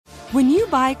When you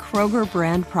buy Kroger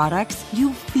brand products,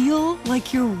 you feel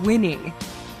like you're winning.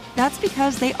 That's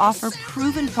because they offer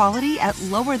proven quality at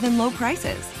lower than low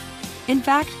prices. In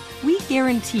fact, we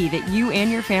guarantee that you and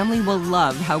your family will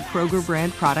love how Kroger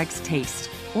brand products taste,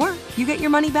 or you get your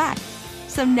money back.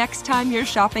 So next time you're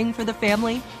shopping for the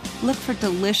family, look for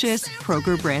delicious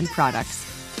Kroger brand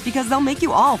products, because they'll make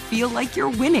you all feel like you're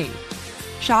winning.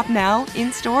 Shop now,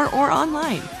 in-store, or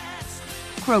online.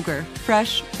 Kroger,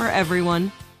 fresh for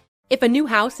everyone. If a new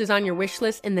house is on your wish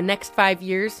list in the next 5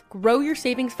 years, grow your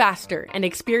savings faster and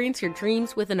experience your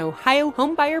dreams with an Ohio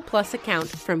Homebuyer Plus account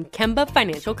from Kemba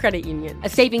Financial Credit Union. A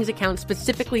savings account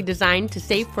specifically designed to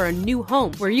save for a new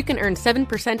home, where you can earn 7%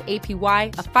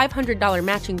 APY, a $500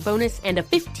 matching bonus, and a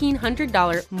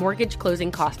 $1,500 mortgage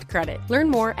closing cost credit. Learn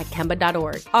more at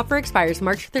Kemba.org. Offer expires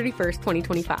March 31st,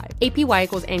 2025. APY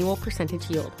equals annual percentage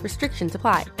yield. Restrictions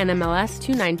apply. NMLS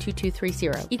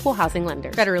 292230. Equal housing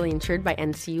lender. Federally insured by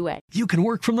NCUA. You can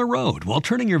work from the road while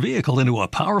turning your vehicle into a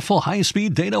powerful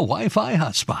high-speed data Wi-Fi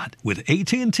hotspot with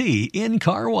AT&T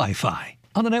in-car Wi-Fi.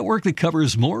 On a network that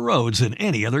covers more roads than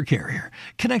any other carrier.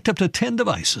 Connect up to 10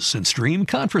 devices and stream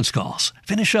conference calls.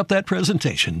 Finish up that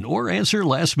presentation or answer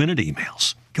last-minute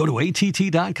emails. Go to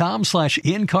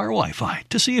att.com/in-car Wi-Fi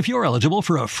to see if you're eligible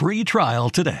for a free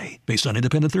trial today. Based on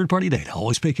independent third-party data,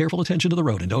 always pay careful attention to the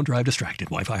road and don't drive distracted.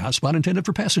 Wi-Fi hotspot intended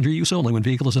for passenger use only when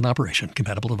vehicle is in operation.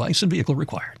 Compatible device and vehicle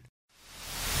required.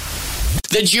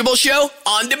 The Jubal Show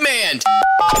on demand.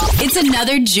 It's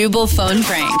another Jubal phone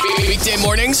prank. Weekday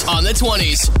mornings on the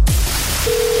 20s.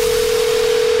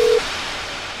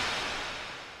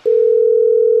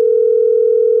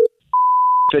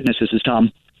 Fitness, this is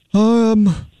Tom.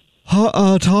 Tom?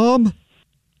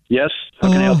 Yes, how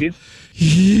can I help you?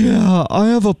 Yeah, I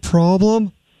have a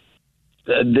problem.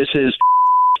 This is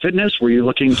Fitness. Were you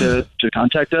looking to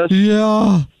contact us?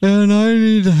 Yeah, and I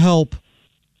need help.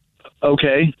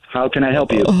 Okay, how can I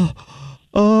help you?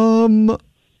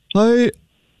 I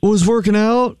was working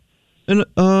out, and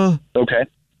okay.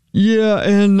 Yeah,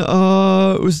 and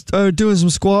was doing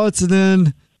some squats, and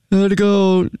then I had to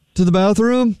go to the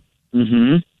bathroom.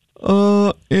 Mm-hmm.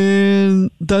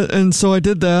 And so I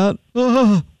did that.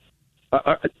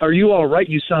 Are you all right?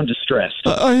 You sound distressed.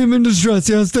 I am in distress.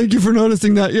 Yes, thank you for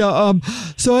noticing that. Yeah.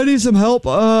 So I need some help.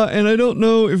 And I don't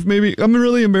know if maybe I'm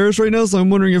really embarrassed right now. So I'm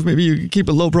wondering if maybe you could keep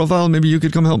a low profile. Maybe you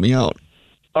could come help me out.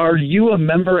 Are you a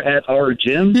member at our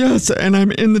gym? Yes, and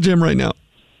I'm in the gym right now.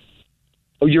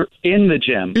 Oh, you're in the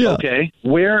gym. Yeah. Okay.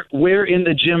 Where in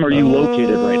the gym are you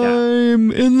located right now? I'm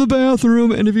in the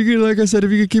bathroom, and if you could, like I said, if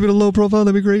you could keep it a low profile,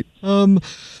 that'd be great. I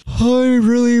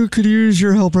really could use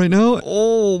your help right now.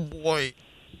 Oh boy,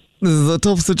 this is a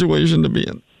tough situation to be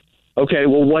in. Okay.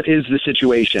 Well, what is the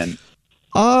situation?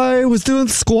 I was doing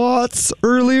squats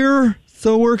earlier,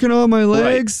 so working on my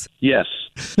legs. Right. Yes.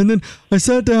 And then I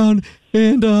sat down,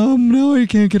 and now I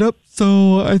can't get up.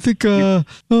 So I think my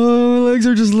legs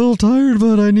are just a little tired,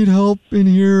 but I need help in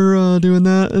here doing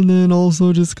that, and then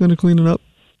also just kind of cleaning up.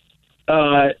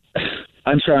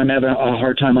 I'm sorry, I'm having a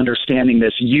hard time understanding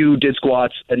this. You did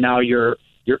squats, and now you're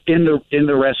in the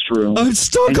restroom. I'm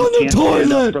stuck on the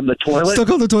toilet. From the toilet. Stuck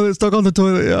on the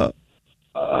toilet. Yeah.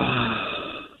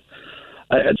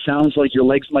 It sounds like your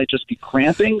legs might just be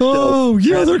cramping. Oh,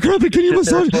 yeah, they're cramping. Can you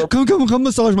massage? Come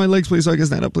massage my legs, please, so I can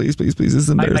stand up, please. This is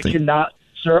embarrassing. I cannot.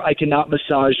 Sir, I cannot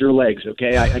massage your legs,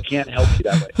 okay? I can't help you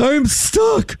that way. I'm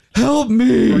stuck. Help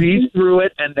me. Breathe through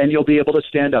it, and then you'll be able to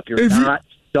stand up. You're not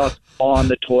stuck on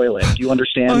the toilet. Do you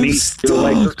understand me? Stuck. Your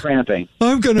legs are cramping.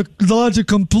 I'm going to lodge a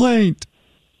complaint.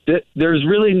 There's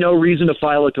really no reason to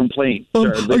file a complaint,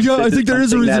 sir. I think there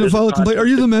is a reason to file a complaint. Are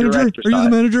you the manager? Are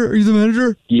you the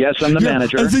manager? Yes, I'm the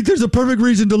manager. I think there's a perfect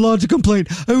reason to lodge a complaint.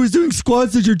 I was doing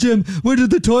squats at your gym, went to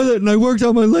the toilet, and I worked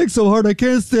out my legs so hard I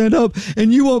can't stand up,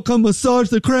 and you won't come massage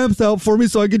the cramps out for me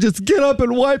so I can just get up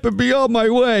and wipe and be on my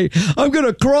way. I'm going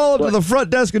to crawl up to the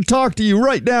front desk and talk to you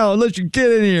right now unless you get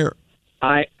in here.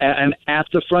 I am at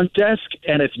the front desk,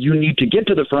 and if you need to get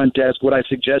to the front desk, what I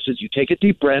suggest is you take a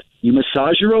deep breath, you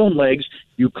massage your own legs,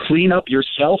 you clean up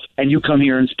yourself, and you come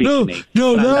here and speak to me.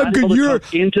 No, I'm good. You're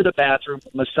come into the bathroom,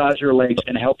 massage your legs,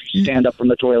 and help you stand up from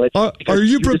the toilet. Are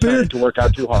you prepared to work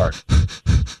out too hard?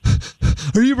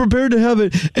 Are you prepared to have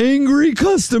an angry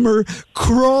customer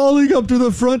crawling up to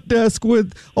the front desk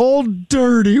with all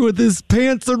dirty with his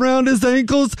pants around his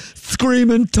ankles,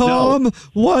 screaming, "Tom,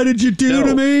 why did you do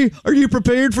to me?" Are you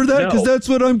prepared for that? Because that's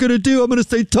what I'm going to do. I'm going to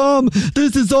say, "Tom,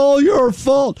 this is all your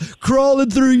fault, crawling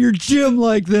through your gym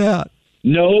like that."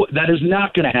 No, that is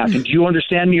not going to happen. Do you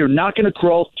understand me? You're not going to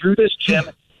crawl through this gym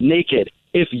naked.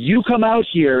 If you come out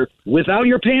here without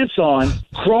your pants on,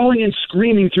 crawling and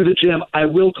screaming through the gym, I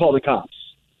will call the cops.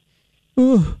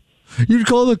 You'd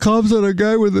call the cops on a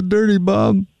guy with a dirty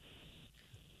bum?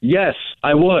 Yes,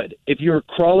 I would. If you're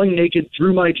crawling naked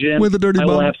through my gym, with a dirty I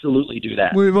bum, will absolutely do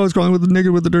that. Well, if I was crawling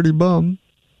naked with a dirty bum.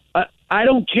 I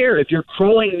don't care. If you're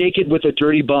crawling naked with a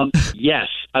dirty bum, yes,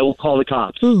 I will call the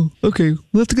cops. Oh, okay. Well,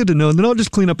 that's good to know. And then I'll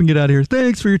just clean up and get out of here.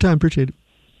 Thanks for your time. Appreciate it.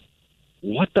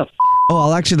 What the Oh,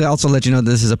 I'll actually also let you know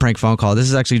this is a prank phone call. This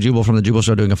is actually Jubal from the Jubal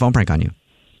Show doing a phone prank on you.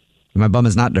 My bum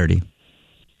is not dirty.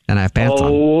 And I have pants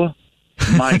on. Oh,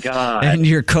 my God. And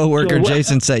your coworker,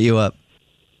 Jason, set you up.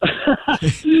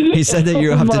 He said that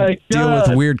you have to deal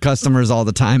with weird customers all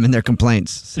the time and their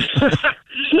complaints.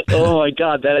 Oh, my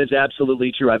God. That is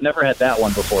absolutely true. I've never had that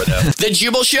one before, though. The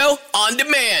Jubal Show on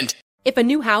demand. If a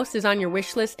new house is on your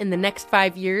wish list in the next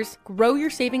 5 years, grow your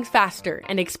savings faster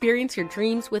and experience your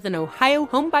dreams with an Ohio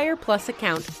Homebuyer Plus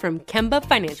account from Kemba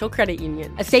Financial Credit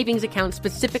Union. A savings account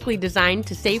specifically designed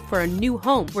to save for a new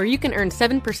home where you can earn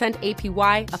 7%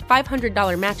 APY, a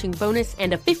 $500 matching bonus,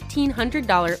 and a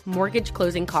 $1,500 mortgage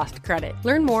closing cost credit.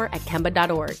 Learn more at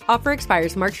Kemba.org. Offer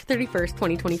expires March 31st,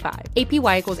 2025.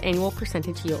 APY equals annual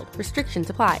percentage yield. Restrictions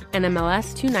apply.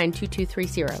 NMLS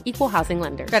 292230. Equal housing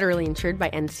lender. Federally insured by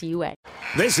NCUA.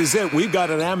 This is it. We've got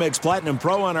an Amex Platinum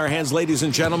Pro on our hands, ladies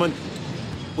and gentlemen.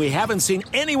 We haven't seen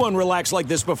anyone relax like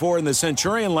this before in the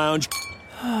Centurion Lounge.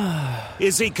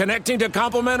 Is he connecting to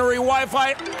complimentary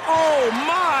Wi-Fi? Oh,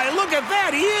 my! Look at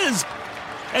that! He is!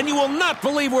 And you will not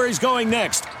believe where he's going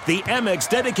next. The Amex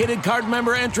dedicated card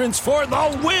member entrance for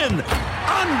the win!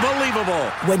 Unbelievable!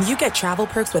 When you get travel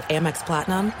perks with Amex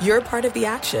Platinum, you're part of the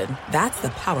action. That's the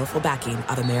powerful backing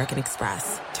of American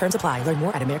Express. Terms apply. Learn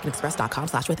more at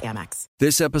americanexpress.com/withAmex.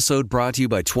 This episode brought to you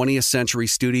by 20th Century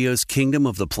Studios' Kingdom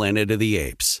of the Planet of the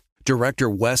Apes. Director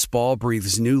Wes Ball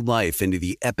breathes new life into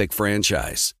the epic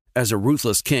franchise. As a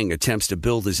ruthless king attempts to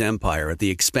build his empire at the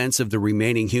expense of the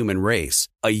remaining human race,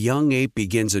 a young ape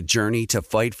begins a journey to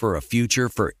fight for a future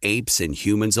for apes and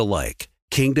humans alike.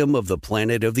 Kingdom of the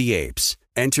Planet of the Apes.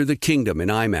 Enter the kingdom in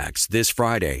IMAX this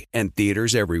Friday and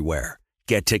theaters everywhere.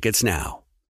 Get tickets now.